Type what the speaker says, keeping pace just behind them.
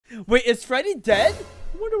Wait, is Freddy dead?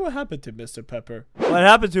 I wonder what happened to Mr. Pepper. What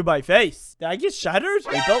happened to my face? Did I get shattered?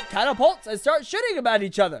 We built catapults and start shooting them at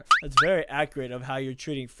each other. That's very accurate of how you're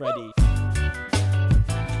treating Freddy.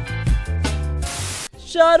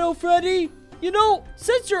 Shadow Freddy? You know,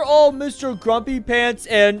 since you're all Mr. Grumpy Pants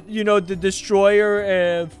and, you know, the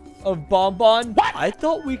destroyer of Bonbon, I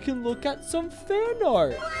thought we can look at some fan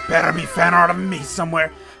art. Better be fan art of me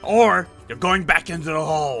somewhere, or you're going back into the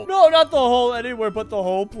hole. No, not the hole. Anywhere but the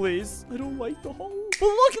hole, please. I don't like the hole. But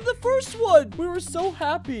look at the first one. We were so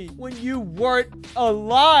happy when you weren't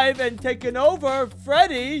alive and taken over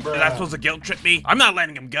Freddy. Is that supposed to guilt trip me? I'm not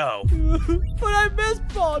letting him go. But I miss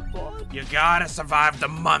Bonbon. You gotta survive the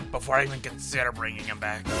month before I even consider bringing him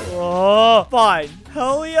back. Oh, fine.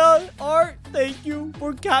 Hell yeah, Art. Thank you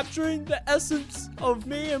for capturing the essence of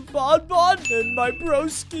me and Bonbon and my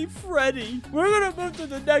broski Freddy. We're gonna move to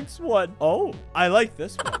the next one. Oh, I like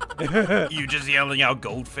this one. You just yelling out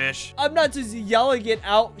goldfish? I'm not just yelling it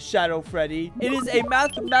out, Shadow Freddy. It is a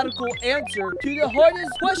mathematical answer to the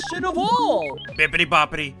hardest question of all. Bippity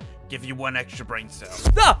boppity, give you 1 extra brain cell.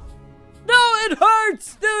 Ah! No, it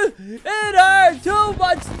hurts! It hurts! Too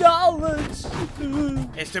much knowledge!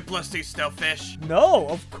 Is 2 + 2 still fish? No,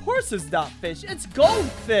 of course it's not fish. It's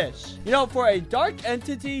goldfish. You know, for a dark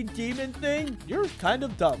entity demon thing, you're kind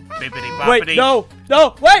of dumb. Bippity boppity. Wait, no!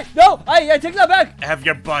 Wait, no! I take that back! Have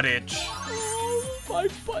your butt itch. My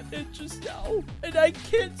butt itches now, and I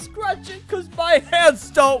can't scratch it because my hands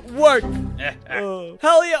don't work.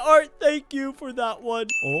 Hell yeah, Art, thank you for that one.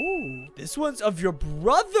 Oh, this one's of your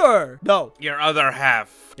brother. No. Your other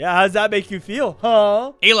half. Yeah, how does that make you feel,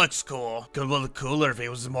 huh? He looks cool. Could look cooler if he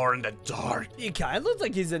was more in the dark. He kind of looks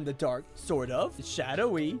like he's in the dark, sort of.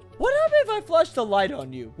 Shadowy. What happened if I flashed a light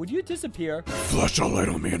on you? Would you disappear? Flash a light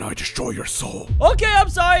on me and I destroy your soul. Okay, I'm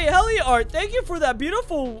sorry. Hell yeah, Art. Thank you for that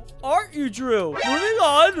beautiful art you drew. Moving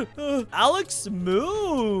on. Alex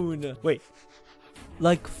Moon. Wait.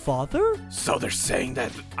 Like father? So they're saying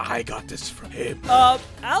that I got this from him.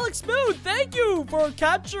 Alex Moon, thank you for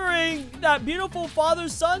capturing that beautiful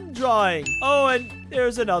father-son drawing. Oh, and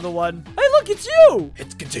there's another one. Hey, look, it's you.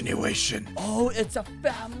 It's continuation. Oh, it's a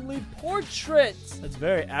family portrait. That's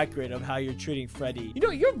very accurate of how you're treating Freddy. You know,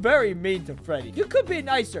 you're very mean to Freddy. You could be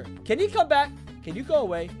nicer. Can he come back? Can you go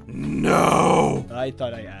away? No. I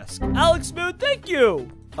thought I asked. Alex Moon, thank you.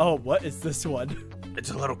 Oh, what is this one? It's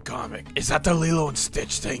a little comic. Is that the Lilo and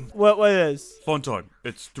Stitch thing? What is? Funtime.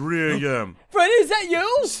 It's 3 a.m. Freddy, is that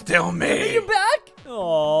you? Still me. Are you back?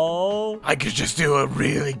 Oh. I could just do a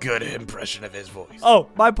really good impression of his voice. Oh,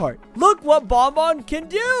 my part. Look what Bonbon can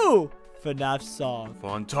do. FNAF song.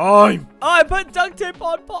 Funtime. Oh, I put duct tape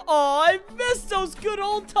on Oh, I miss those good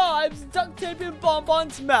old times. Duct tape in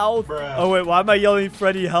Bonbon's mouth. Bruh. Oh, wait, why am I yelling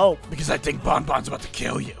Freddy help? Because I think Bonbon's about to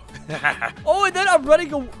kill you. Oh, and then I'm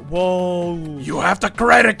running away. Whoa. You have the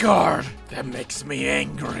credit card. That makes me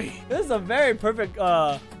angry. This is a very perfect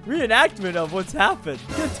reenactment of what's happened.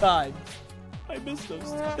 Good times. I miss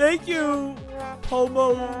those. Thank you,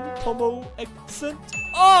 Pomo accent.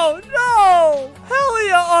 Oh no! Hell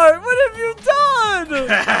yeah, Art! What have you done?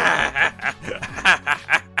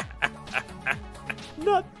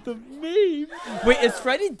 Not the meme. Wait, is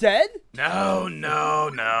Freddy dead? No.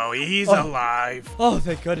 He's alive. Oh,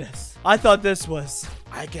 thank goodness. I thought this was.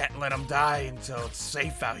 I can't let him die until it's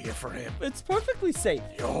safe out here for him. It's perfectly safe.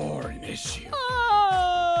 You're an issue.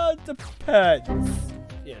 Depends.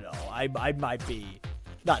 You know, I might be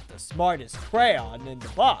not the smartest crayon in the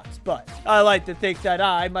box, but I like to think that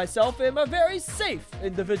I, myself, am a very safe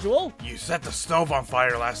individual. You set the stove on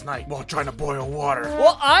fire last night while trying to boil water.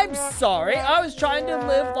 Well, I'm sorry. I was trying to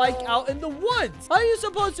live like out in the woods. How are you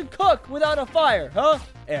supposed to cook without a fire, huh?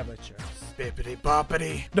 Amateurs. Bippity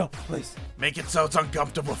boppity. No, please. Make it so it's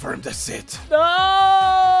uncomfortable for him to sit.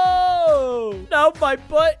 No! Now my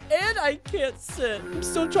butt and I can't sit. I'm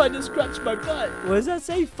still trying to scratch my butt. What does that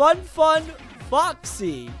say? Fun,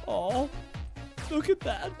 Foxy. Oh, look at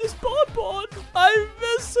that. This Bonbon. I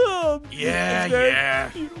miss him. Yeah.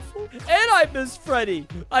 Beautiful. And I miss Freddy.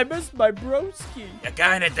 I miss my broski. You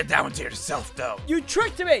kinda did that one to yourself, though. You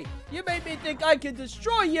tricked me. You made me think I could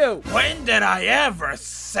destroy you. When did I ever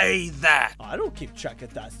say that? I don't keep track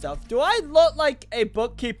of that stuff. Do I look like a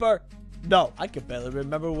bookkeeper? No, I can barely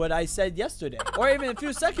remember what I said yesterday, or even a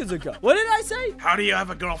few seconds ago. What did I say? How do you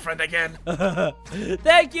have a girlfriend again?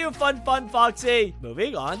 Thank you, Fun Foxy.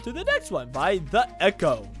 Moving on to the next one by The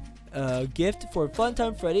Echo. A gift for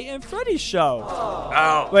Funtime Freddy and Freddy show.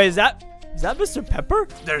 Oh. Wait, is that Mr. Pepper?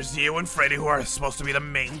 There's you and Freddy who are supposed to be the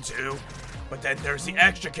main two. But then there's the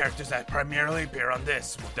extra characters that primarily appear on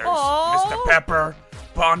this. There's Mr. Pepper,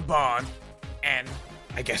 Bonbon, and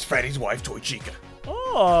I guess Freddy's wife, Toy Chica. Oh,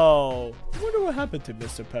 Oh, I wonder what happened to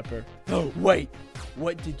Mr. Pepper. Oh, wait.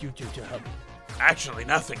 What did you do to him? Actually,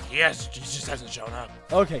 nothing. He just hasn't shown up.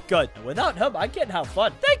 Okay, good. And without him, I can't have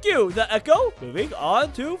fun. Thank you, the Echo. Moving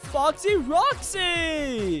on to Foxy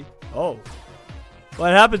Roxy. Oh.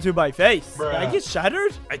 What happened to my face? Did I get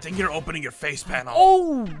shattered? I think you're opening your face panel.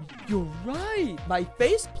 Oh, you're right. My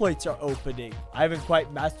face plates are opening. I haven't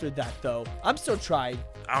quite mastered that, though. I'm still trying.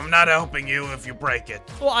 I'm not helping you if you break it.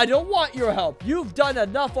 Well, I don't want your help. You've done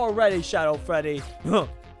enough already, Shadow Freddy.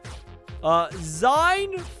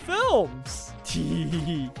 Zine Films.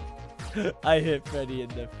 I hit Freddy in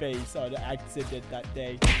the face on accident that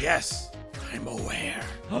day. Yes, I'm aware.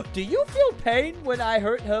 Do you feel pain when I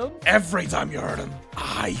hurt him? Every time you hurt him,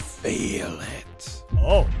 I feel it.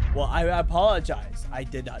 Oh, well, I apologize. I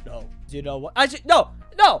did not know. You know what?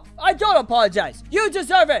 No, I don't apologize. You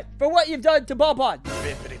deserve it for what you've done to Bonbon.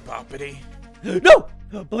 Bippity boppity. No,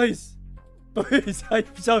 please. Please, I'm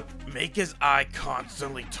so... Make his eye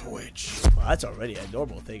constantly twitch. Well, that's already a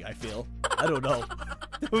normal thing, I feel. I don't know.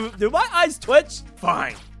 Do my eyes twitch?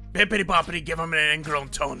 Fine. Bippity boppity, give him an ingrown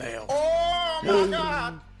toenail. Oh my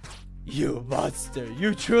god! You monster.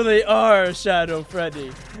 You truly are Shadow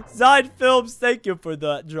Freddy. Zine Films, thank you for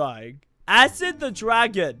that drawing. Acid the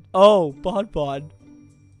Dragon. Oh, Bonbon.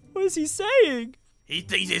 What is he saying? He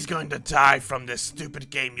thinks he's going to die from this stupid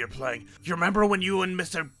game you're playing. You remember when you and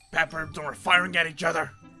Mr. Pepper were firing at each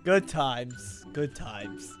other? Good times. Good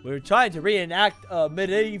times. We were trying to reenact a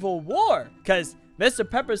medieval war. Because Mr.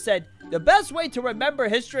 Pepper said the best way to remember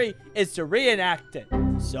history is to reenact it.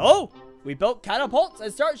 So, we built catapults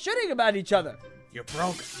and started shooting them at each other. You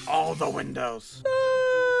broke all the windows.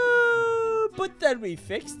 But then we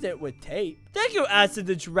fixed it with tape. Thank you, Acid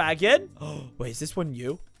the Dragon. Wait, is this one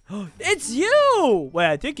you? It's you! Wait,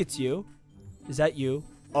 I think it's you. Is that you?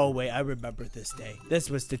 Oh, wait, I remember this day. This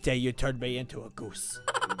was the day you turned me into a goose.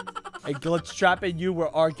 And Glitchtrap and you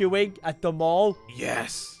were arguing at the mall?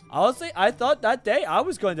 Yes. Honestly, I thought that day I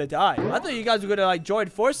was going to die. I thought you guys were going to, like, join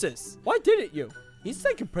forces. Why didn't you? He's,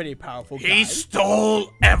 like, a pretty powerful guy. He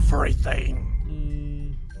stole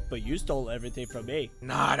everything. But you stole everything from me.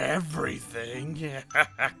 Not everything.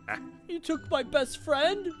 You took my best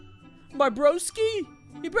friend? My broski?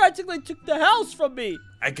 He practically took the house from me.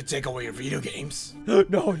 I could take away your video games.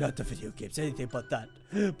 No, not the video games. Anything but that.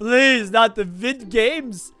 Please, not the vid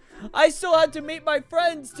games. I still had to meet my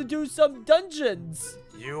friends to do some dungeons.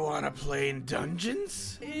 You want to play in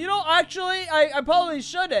dungeons? You know, actually, I probably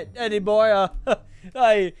shouldn't anymore.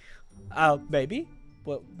 Maybe.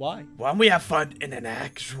 But why? Why don't we have fun in an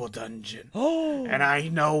actual dungeon? Oh. And I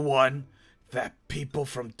know one that people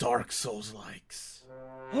from Dark Souls likes.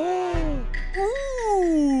 Ooh!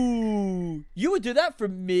 You would do that for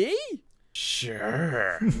me?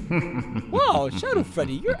 Sure. Wow, Shadow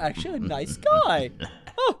Freddy, you're actually a nice guy.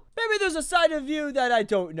 Oh, maybe there's a side of you that I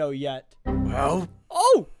don't know yet. Well?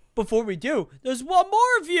 Oh, before we do, there's one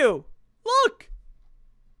more of you. Look!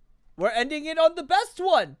 We're ending it on the best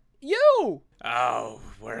one. You! Oh,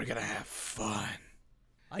 we're gonna have fun.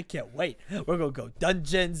 I can't wait. We're gonna go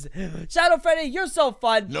dungeons. Shadow Freddy, you're so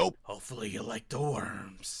fun. Nope. Hopefully you like the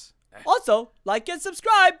worms. Also, like and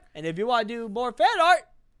subscribe. And if you want to do more fan art,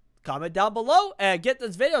 comment down below and get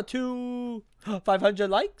this video to 500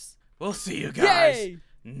 likes. We'll see you guys Yay!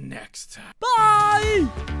 next time.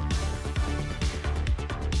 Bye!